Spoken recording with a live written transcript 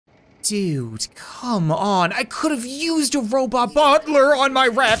Dude, come on. I could have used a robot butler on my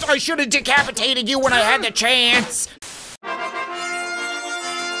raft. I should have decapitated you when I had the chance.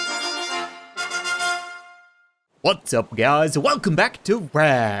 What's up, guys? Welcome back to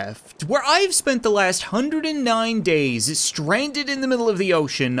Raft, where I've spent the last 109 days stranded in the middle of the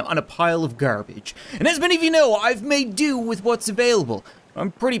ocean on a pile of garbage. And as many of you know, I've made do with what's available.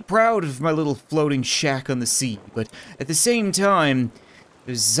 I'm pretty proud of my little floating shack on the sea, but at the same time,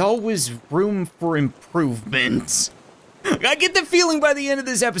 there's always room for improvement. I get the feeling by the end of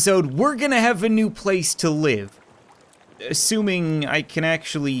this episode, we're gonna have a new place to live. Assuming I can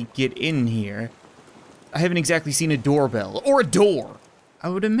actually get in here. I haven't exactly seen a doorbell, or a door. I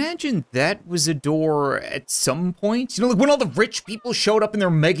would imagine that was a door at some point. You know, like when all the rich people showed up in their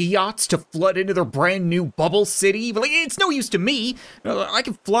mega yachts to flood into their brand new bubble city. But like, it's no use to me. I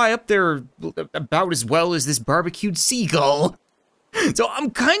can fly up there about as well as this barbecued seagull. So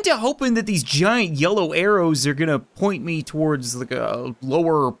I'm kind of hoping that these giant yellow arrows are gonna point me towards like a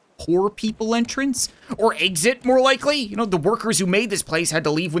lower poor people entrance, or exit more likely. You know, the workers who made this place had to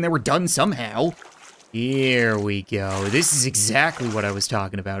leave when they were done somehow. Here we go. This is exactly what I was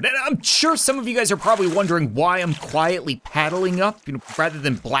talking about. And I'm sure some of you guys are probably wondering why I'm quietly paddling up, you know, rather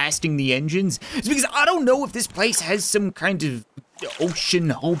than blasting the engines. It's because I don't know if this place has some kind of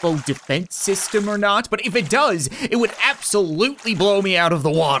ocean hobo defense system or not, but if it does, it would absolutely blow me out of the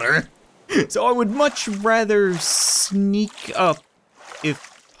water. So I would much rather sneak up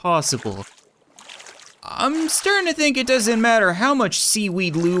if possible. I'm starting to think it doesn't matter how much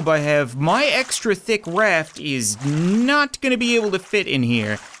seaweed lube I have, my extra thick raft is not gonna be able to fit in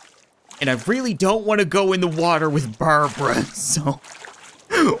here. And I really don't want to go in the water with Barbara, so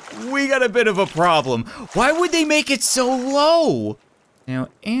we got a bit of a problem. Why would they make it so low? Now,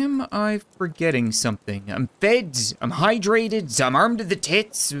 am I forgetting something? I'm fed, I'm hydrated, I'm armed to the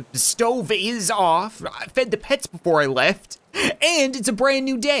tits, the stove is off, I fed the pets before I left, and it's a brand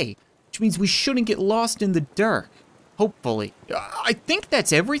new day. Which means we shouldn't get lost in the dark, hopefully. I think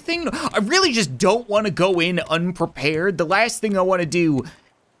that's everything. I really just don't want to go in unprepared. The last thing I want to do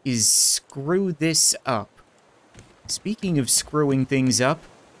is screw this up. Speaking of screwing things up,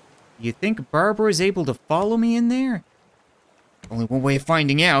 do you think Barbara's able to follow me in there? Only one way of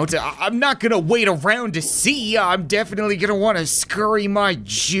finding out. I'm not gonna wait around to see. I'm definitely gonna want to scurry my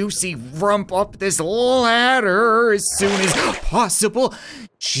juicy rump up this ladder as soon as possible.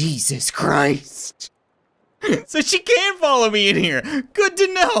 Jesus Christ. So she can follow me in here. Good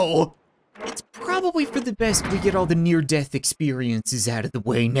to know. It's probably for the best we get all the near-death experiences out of the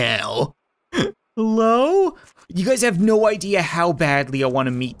way now. Hello? You guys have no idea how badly I want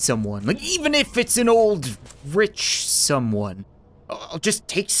to meet someone. Like, even if it's an old, rich someone. I'll just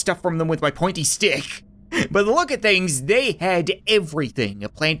take stuff from them with my pointy stick. By the look at things, they had everything. A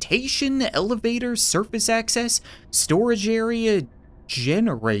plantation, elevator, surface access, storage area,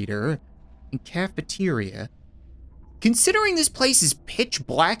 generator, and cafeteria. Considering this place is pitch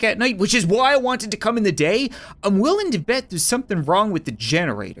black at night, which is why I wanted to come in the day, I'm willing to bet there's something wrong with the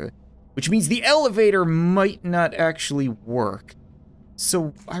generator, which means the elevator might not actually work.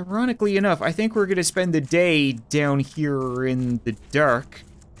 So, ironically enough, I think we're gonna spend the day down here in the dark,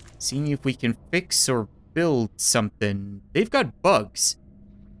 seeing if we can fix or build something. They've got bugs.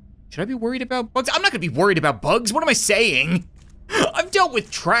 Should I be worried about bugs? I'm not gonna be worried about bugs, what am I saying? I've dealt with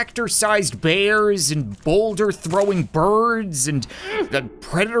tractor-sized bears and boulder-throwing birds and the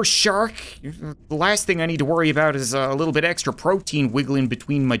predator shark. The last thing I need to worry about is a little bit extra protein wiggling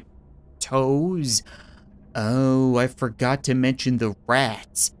between my toes. Oh, I forgot to mention the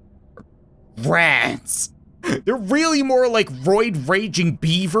rats. Rats! They're really more like roid-raging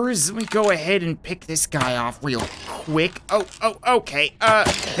beavers. Let me go ahead and pick this guy off real quick. Oh, okay.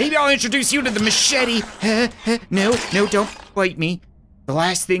 Maybe I'll introduce you to the machete. No, don't bite me. The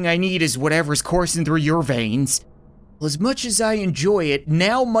last thing I need is whatever's coursing through your veins. Well, as much as I enjoy it,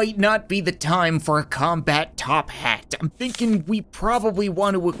 now might not be the time for a combat top hat. I'm thinking we probably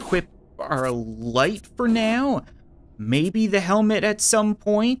want to equip our light for now. Maybe the helmet at some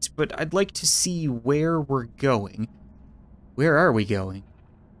point, but I'd like to see where we're going. Where are we going?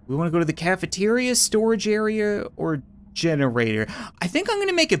 We want to go to the cafeteria, storage area, or generator? I think I'm going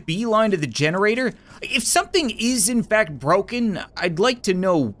to make a beeline to the generator. If something is in fact broken, I'd like to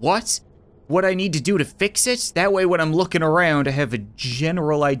know what I need to do to fix it. That way when I'm looking around, I have a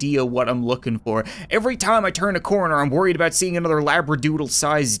general idea what I'm looking for. Every time I turn a corner, I'm worried about seeing another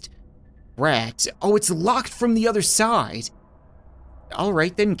labradoodle-sized rat. Oh, it's locked from the other side. All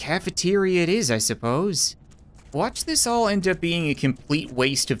right then, cafeteria it is, I suppose. Watch this all end up being a complete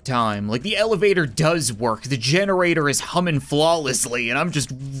waste of time. Like, the elevator does work, the generator is humming flawlessly, and I'm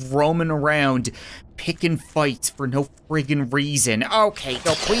just roaming around picking fights for no friggin' reason. Okay,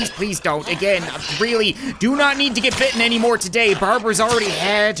 no, please don't. Again, I really do not need to get bitten anymore today. Barbara's already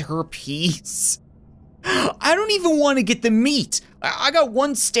had her piece. I don't even want to get the meat. I got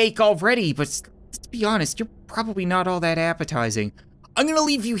one steak already, but let's be honest, you're probably not all that appetizing. I'm gonna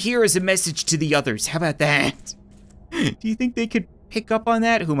leave you here as a message to the others. How about that? Do you think they could pick up on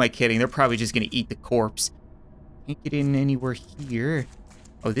that? Who am I kidding? They're probably just gonna eat the corpse. Can't get in anywhere here.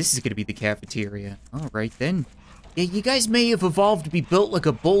 Oh, this is gonna be the cafeteria. All right then. Yeah, you guys may have evolved to be built like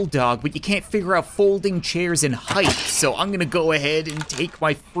a bulldog, but you can't figure out folding chairs and height. So I'm gonna go ahead and take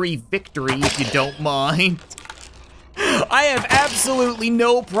my free victory if you don't mind. I have absolutely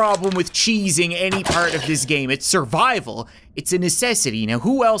no problem with cheesing any part of this game. It's survival. It's a necessity. Now,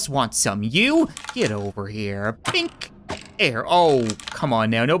 who else wants some? You? Get over here. Pink. Air. Oh, come on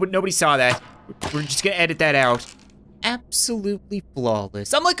now. Nobody saw that. We're just gonna edit that out. Absolutely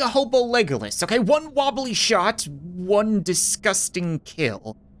flawless. I'm like a hobo Legolas, okay? One wobbly shot, one disgusting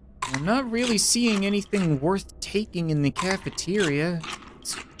kill. I'm not really seeing anything worth taking in the cafeteria.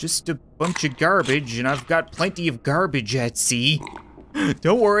 It's just a bunch of garbage, and I've got plenty of garbage at sea.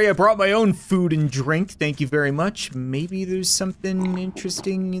 Don't worry, I brought my own food and drink, thank you very much. Maybe there's something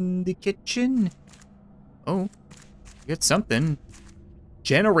interesting in the kitchen? Oh, got something.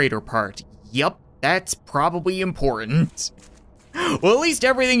 Generator part. Yup, that's probably important. Well, at least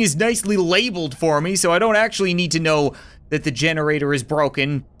everything is nicely labeled for me, so I don't actually need to know that the generator is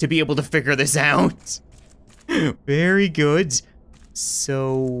broken to be able to figure this out. Very good.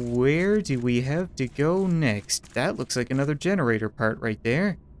 So where do we have to go next? That looks like another generator part right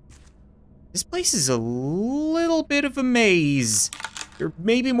there. This place is a little bit of a maze. Or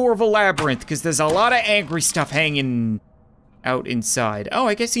maybe more of a labyrinth, because there's a lot of angry stuff hanging out inside. Oh,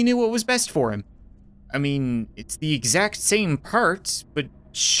 I guess he knew what was best for him. I mean, it's the exact same part, but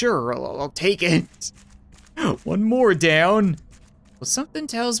sure, I'll take it. One more down. Well, something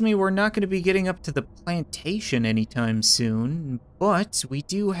tells me we're not going to be getting up to the plantation anytime soon, but we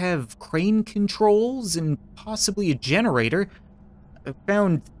do have crane controls and possibly a generator. I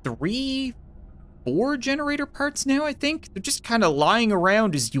found 4 generator parts now, I think. They're just kind of lying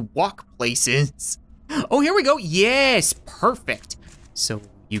around as you walk places. Oh, here we go. Yes, perfect. So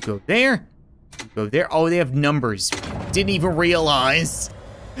you go there, you go there. Oh, they have numbers. Didn't even realize.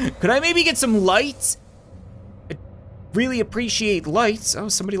 Could I maybe get some lights? Really appreciate lights. Oh,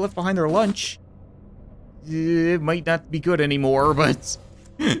 somebody left behind their lunch. It might not be good anymore, but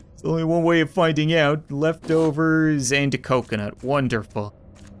it's only one way of finding out. Leftovers and a coconut. Wonderful.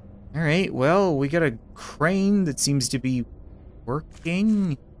 All right, well, we got a crane that seems to be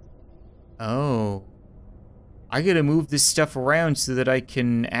working. Oh. I gotta move this stuff around so that I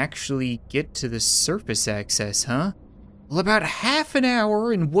can actually get to the surface access, huh? Well, about half an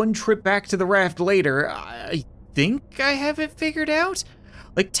hour and one trip back to the raft later, I think I have it figured out.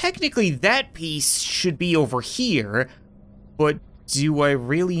 Like, technically that piece should be over here, but do I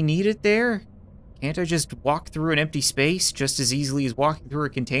really need it there? Can't I just walk through an empty space just as easily as walking through a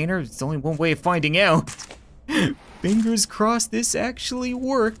container? It's only one way of finding out. Fingers crossed this actually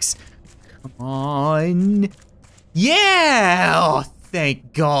works. Come on. Yeah! Oh,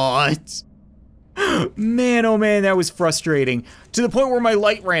 thank God. Man, oh man, that was frustrating. To the point where my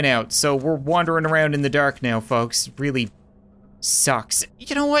light ran out, so we're wandering around in the dark now, folks. Really sucks.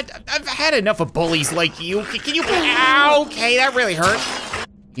 You know what? I've had enough of bullies like you. Can you... Ow, okay, that really hurt.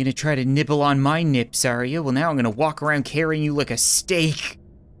 You're gonna try to nibble on my nips, are you? Well, now I'm gonna walk around carrying you like a steak.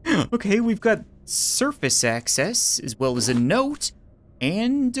 Okay, we've got surface access, as well as a note,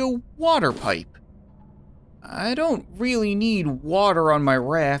 and a water pipe. I don't really need water on my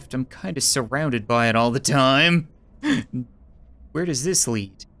raft. I'm kind of surrounded by it all the time. Where does this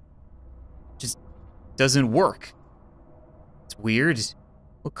lead? Just doesn't work. It's weird.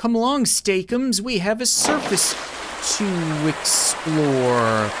 Well, come along, Steakums. We have a surface to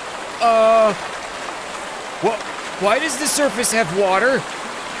explore. What? Why does the surface have water?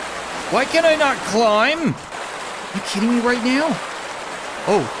 Why can I not climb? Are you kidding me right now?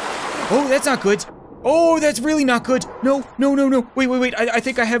 Oh, that's not good. Oh, that's really not good. No. Wait. I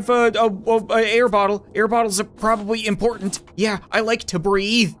think I have a air bottle. Air bottles are probably important. Yeah, I like to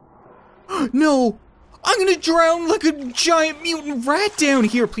breathe. No, I'm gonna drown like a giant mutant rat down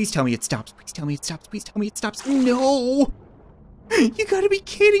here. Please tell me it stops. Please tell me it stops. Please tell me it stops. No. You gotta be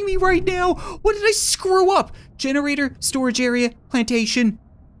kidding me right now. What did I screw up? Generator, storage area, plantation.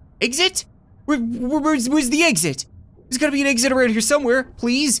 Exit? Where's the exit? There's gotta be an exit around here somewhere,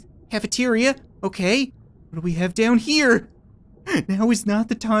 please. Cafeteria. Okay. What do we have down here? Now is not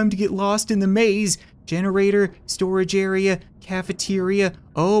the time to get lost in the maze. Generator, storage area, cafeteria.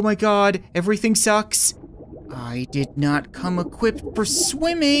 Oh my god, everything sucks. I did not come equipped for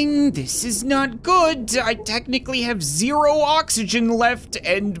swimming. This is not good. I technically have 0 oxygen left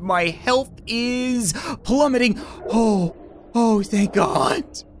and my health is plummeting. Oh, thank God.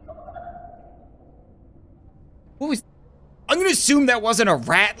 What was... I'm gonna assume that wasn't a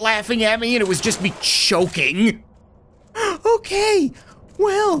rat laughing at me and it was just me choking. Okay,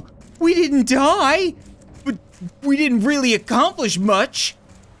 well, we didn't die, but we didn't really accomplish much.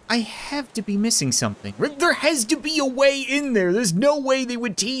 I have to be missing something. There has to be a way in there. There's no way they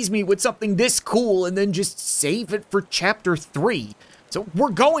would tease me with something this cool and then just save it for chapter 3. So we're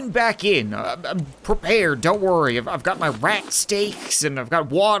going back in. I'm prepared, don't worry. I've got my rat steaks and I've got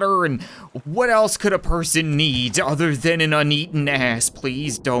water, and what else could a person need other than an uneaten ass?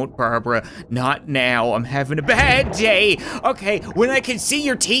 Please don't, Barbara. Not now. I'm having a bad day. Okay, when I can see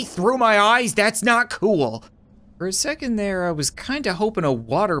your teeth through my eyes, that's not cool. For a second there, I was kinda hoping a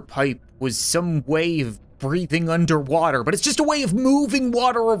water pipe was some way of breathing underwater, but it's just a way of moving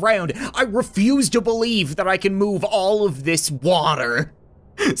water around. I refuse to believe that I can move all of this water.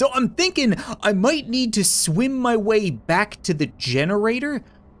 So I'm thinking I might need to swim my way back to the generator,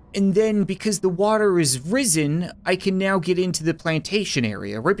 and then because the water is risen, I can now get into the plantation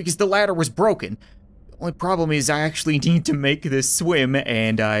area, right? Because the ladder was broken. The only problem is I actually need to make this swim,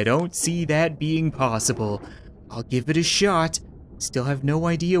 and I don't see that being possible. I'll give it a shot. Still have no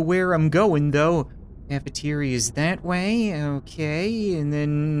idea where I'm going, though. Cafeteria is that way, okay, and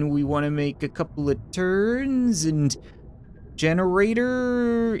then we want to make a couple of turns, and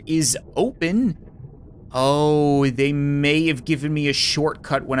generator is open. Oh, they may have given me a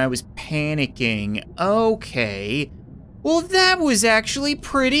shortcut when I was panicking. Okay, well that was actually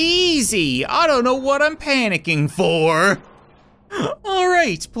pretty easy. I don't know what I'm panicking for. All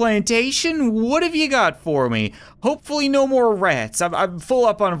right, plantation, what have you got for me? Hopefully no more rats. I'm full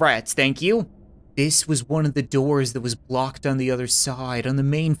up on rats, thank you. This was one of the doors that was blocked on the other side, on the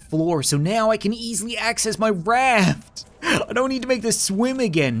main floor, so now I can easily access my raft. I don't need to make the swim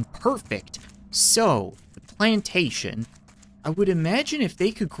again. Perfect. So, the plantation, I would imagine if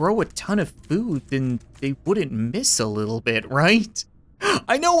they could grow a ton of food, then they wouldn't miss a little bit, right?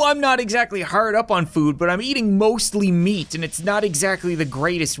 I know I'm not exactly hard up on food, but I'm eating mostly meat, and it's not exactly the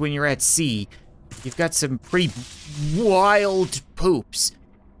greatest when you're at sea. You've got some pretty wild poops.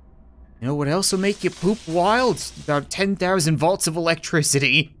 You know what else will make you poop wild? About 10,000 volts of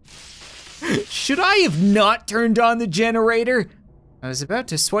electricity. Should I have not turned on the generator? I was about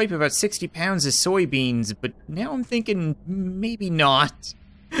to swipe about 60 pounds of soybeans, but now I'm thinking maybe not.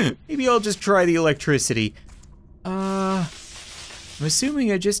 Maybe I'll just try the electricity. I'm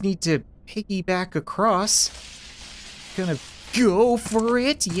assuming I just need to piggyback across. Gonna go for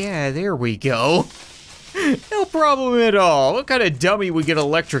it. Yeah, there we go. No problem at all. What kind of dummy would get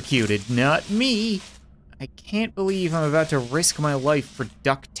electrocuted? Not me. I can't believe I'm about to risk my life for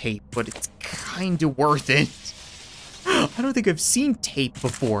duct tape, but it's kinda worth it. I don't think I've seen tape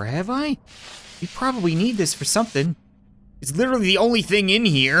before, have I? We probably need this for something. It's literally the only thing in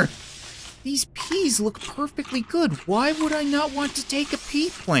here. These peas look perfectly good. Why would I not want to take a pea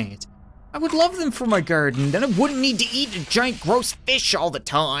plant? I would love them for my garden, then I wouldn't need to eat a giant gross fish all the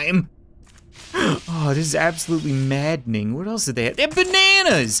time. Oh, this is absolutely maddening. What else did they have? They have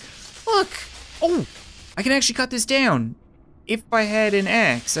bananas! Look! Oh, I can actually cut this down. If I had an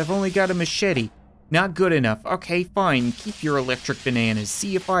axe, I've only got a machete. Not good enough. Okay, fine. Keep your electric bananas.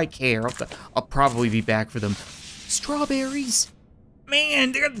 See if I care. I'll probably be back for them. Strawberries.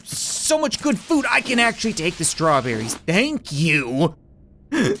 Man, there's so much good food. I can actually take the strawberries. Thank you.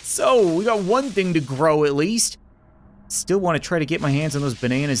 So, we got one thing to grow at least. Still want to try to get my hands on those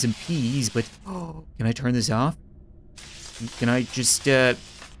bananas and peas, but can I turn this off? Can I just,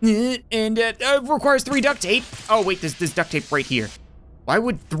 requires 3 duct tape. Oh wait, there's duct tape right here. Why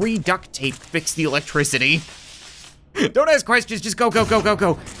would 3 duct tape fix the electricity? Don't ask questions, just go, go, go, go,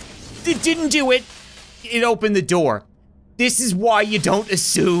 go. It didn't do it. It opened the door. This is why you don't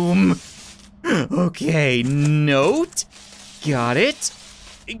assume. Okay, note. Got it.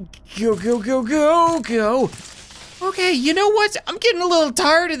 Go, go, go, go, go. Okay, you know what? I'm getting a little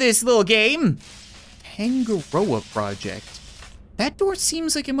tired of this little game. Tangaroa project. That door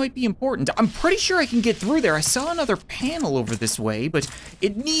seems like it might be important. I'm pretty sure I can get through there. I saw another panel over this way, but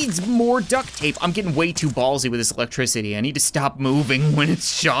it needs more duct tape. I'm getting way too ballsy with this electricity. I need to stop moving when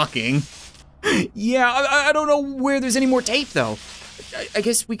it's shocking. Yeah, I don't know where there's any more tape though. I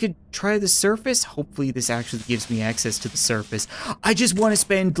guess we could try the surface. Hopefully this actually gives me access to the surface. I just want to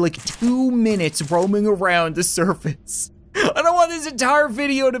spend like 2 minutes roaming around the surface. I don't want this entire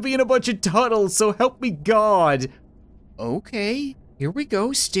video to be in a bunch of tunnels, so help me God. Okay, here we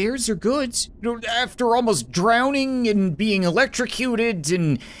go. Stairs are good. You know, after almost drowning and being electrocuted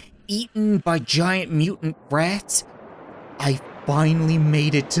and eaten by giant mutant rats, I finally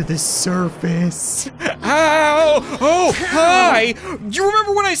made it to the surface. Ow! Oh, hi! Do you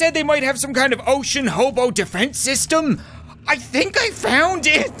remember when I said they might have some kind of ocean hobo defense system? I think I found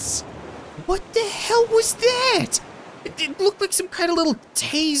it! What the hell was that? It looked like some kind of little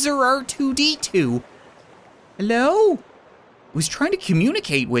taser R2-D2. Hello? It was trying to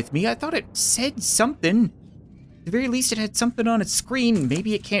communicate with me. I thought it said something. At the very least, it had something on its screen.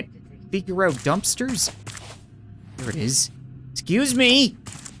 Maybe it can't figure out dumpsters. There it is. Excuse me.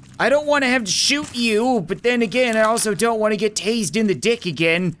 I don't want to have to shoot you, but then again, I also don't want to get tased in the dick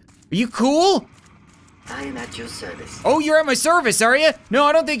again. Are you cool? I am at your service. Oh, you're at my service, are you? No,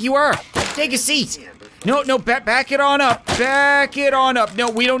 I don't think you are. Take a seat. No, back it on up. Back it on up. No,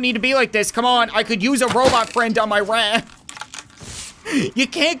 we don't need to be like this. Come on, I could use a robot friend on my raft. You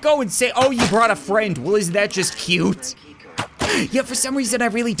can't go and say, oh, you brought a friend. Well, isn't that just cute? Yeah, for some reason, I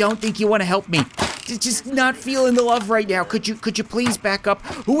really don't think you want to help me. Just not feeling the love right now. Could you please back up?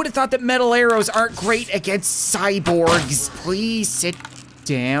 Who would have thought that metal arrows aren't great against cyborgs? Please sit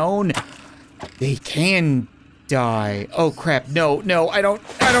down. They can die. Oh crap! No, I don't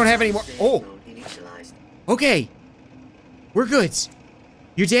have any more. Oh. Okay. We're good.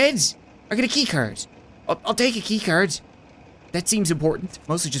 You're dead? I got a key card. I'll take a key card. That seems important.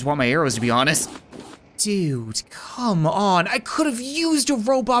 Mostly just want my arrows, to be honest. Dude, come on. I could have used a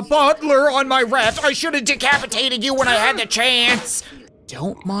robot butler on my raft. I should have decapitated you when I had the chance.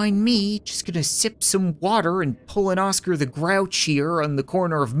 Don't mind me. Just gonna sip some water and pull an Oscar the Grouch here on the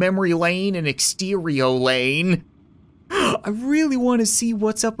corner of Memory Lane and Exterio Lane. I really want to see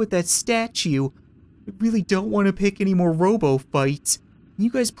what's up with that statue. I really don't want to pick any more robo fights. Can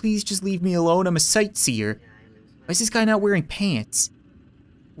you guys please just leave me alone? I'm a sightseer. Why is this guy not wearing pants?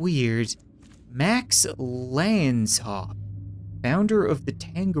 Weird. Max Lanzhoff, founder of the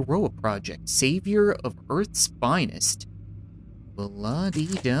Tangaroa Project, savior of Earth's finest.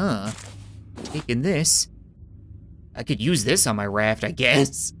 La-dee-da. Taking this. I could use this on my raft, I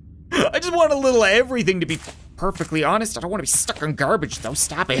guess. I just want a little of everything, to be perfectly honest. I don't want to be stuck on garbage, though.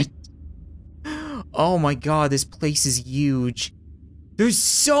 Stop it. Oh my god, this place is huge. There's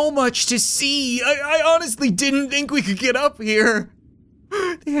so much to see. I honestly didn't think we could get up here.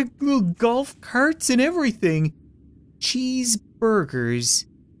 They had little golf carts and everything. Cheeseburgers.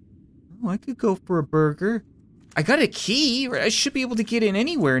 Oh, I could go for a burger. I got a key. I should be able to get in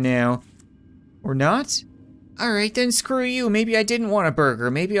anywhere now. Or not? Alright, then screw you. Maybe I didn't want a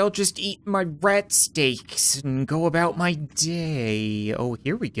burger. Maybe I'll just eat my rat steaks and go about my day. Oh,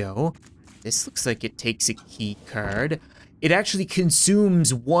 here we go. This looks like it takes a key card. It actually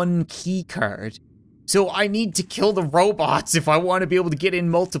consumes 1 key card. So I need to kill the robots if I want to be able to get in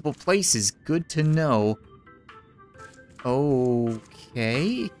multiple places. Good to know.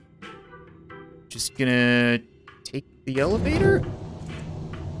 Okay. Just gonna take the elevator?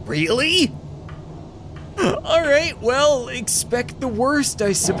 Really? Alright, well, expect the worst,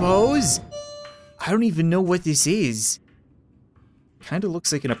 I suppose. I don't even know what this is. Kinda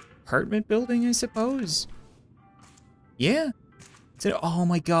looks like an apartment building, I suppose. Yeah. Oh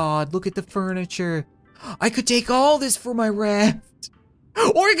my god, look at the furniture. I could take all this for my raft.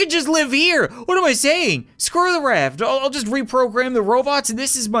 Or I could just live here. What am I saying? Screw the raft. I'll just reprogram the robots and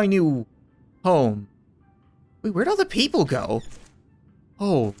this is my new home. Wait, where'd all the people go?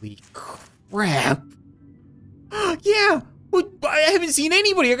 Holy crap. Yeah, I haven't seen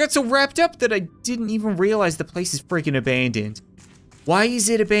anybody. I got so wrapped up that I didn't even realize the place is freaking abandoned. Why is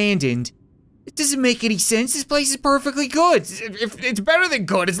it abandoned? It doesn't make any sense. This place is perfectly good. It's better than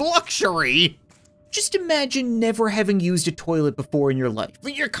good. It's luxury. Just imagine never having used a toilet before in your life.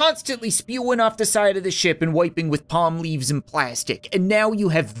 You're constantly spewing off the side of the ship and wiping with palm leaves and plastic, and now you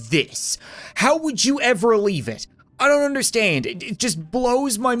have this. How would you ever leave it? I don't understand. It just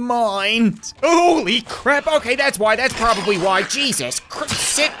blows my mind. Holy crap. Okay, that's why. That's probably why. Jesus,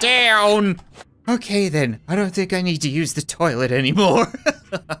 sit down. Okay then, I don't think I need to use the toilet anymore.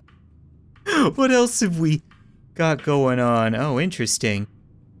 What else have we got going on? Oh, interesting.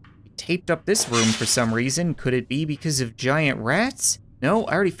 We taped up this room for some reason. Could it be because of giant rats? No,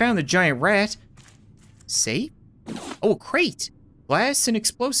 I already found the giant rat. Safe? Oh, a crate. Glass and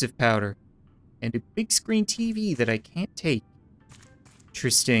explosive powder. And a big screen TV that I can't take.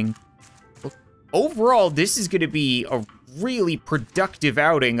 Interesting. Well, overall, this is gonna be a really productive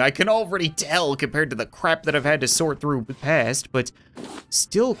outing. I can already tell compared to the crap that I've had to sort through in the past, but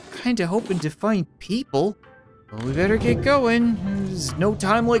still kinda hoping to find people. Well, we better get going. There's no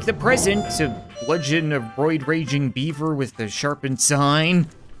time like the present to bludgeon a roid-raging beaver with a sharpened sign.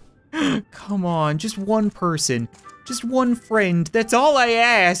 Come on, just one person. Just one friend. That's all I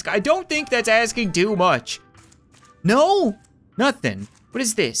ask. I don't think that's asking too much. No? Nothing. What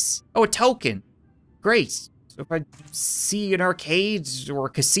is this? Oh, a token. Great. So if I see an arcade or a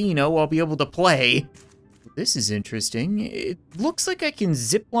casino, I'll be able to play. This is interesting. It looks like I can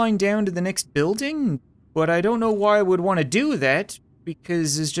zip line down to the next building, but I don't know why I would want to do that,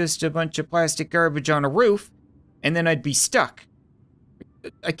 because it's just a bunch of plastic garbage on a roof, and then I'd be stuck.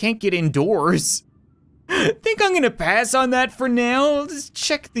 I can't get indoors. Think I'm gonna pass on that for now. Let's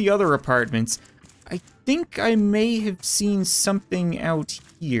check the other apartments. I think I may have seen something out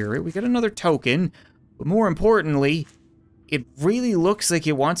here. We got another token, but more importantly, it really looks like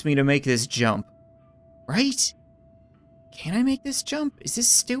it wants me to make this jump. Right? Can I make this jump? Is this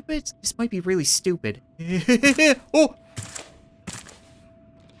stupid? This might be really stupid. Oh!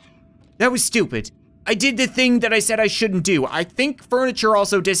 That was stupid. I did the thing that I said I shouldn't do. I think furniture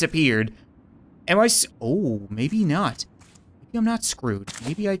also disappeared. Am I oh, maybe not. Maybe I'm not screwed.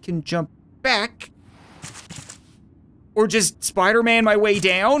 Maybe I can jump back. Or just Spider-Man my way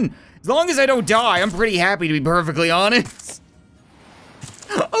down. As long as I don't die, I'm pretty happy, to be perfectly honest.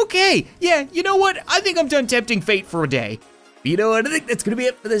 Okay, yeah, you know what? I think I'm done tempting fate for a day. But you know what? I think that's gonna be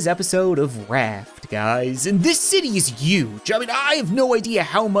it for this episode of Raft, guys. And this city is huge. I mean, I have no idea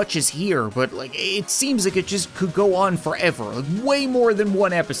how much is here, but like, it seems like it just could go on forever. Like, way more than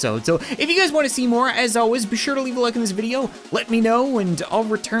one episode. So if you guys want to see more, as always, be sure to leave a like on this video. Let me know, and I'll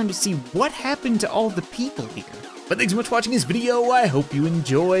return to see what happened to all the people here. But thanks so much for watching this video. I hope you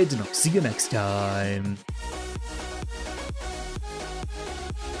enjoyed, and I'll see you next time.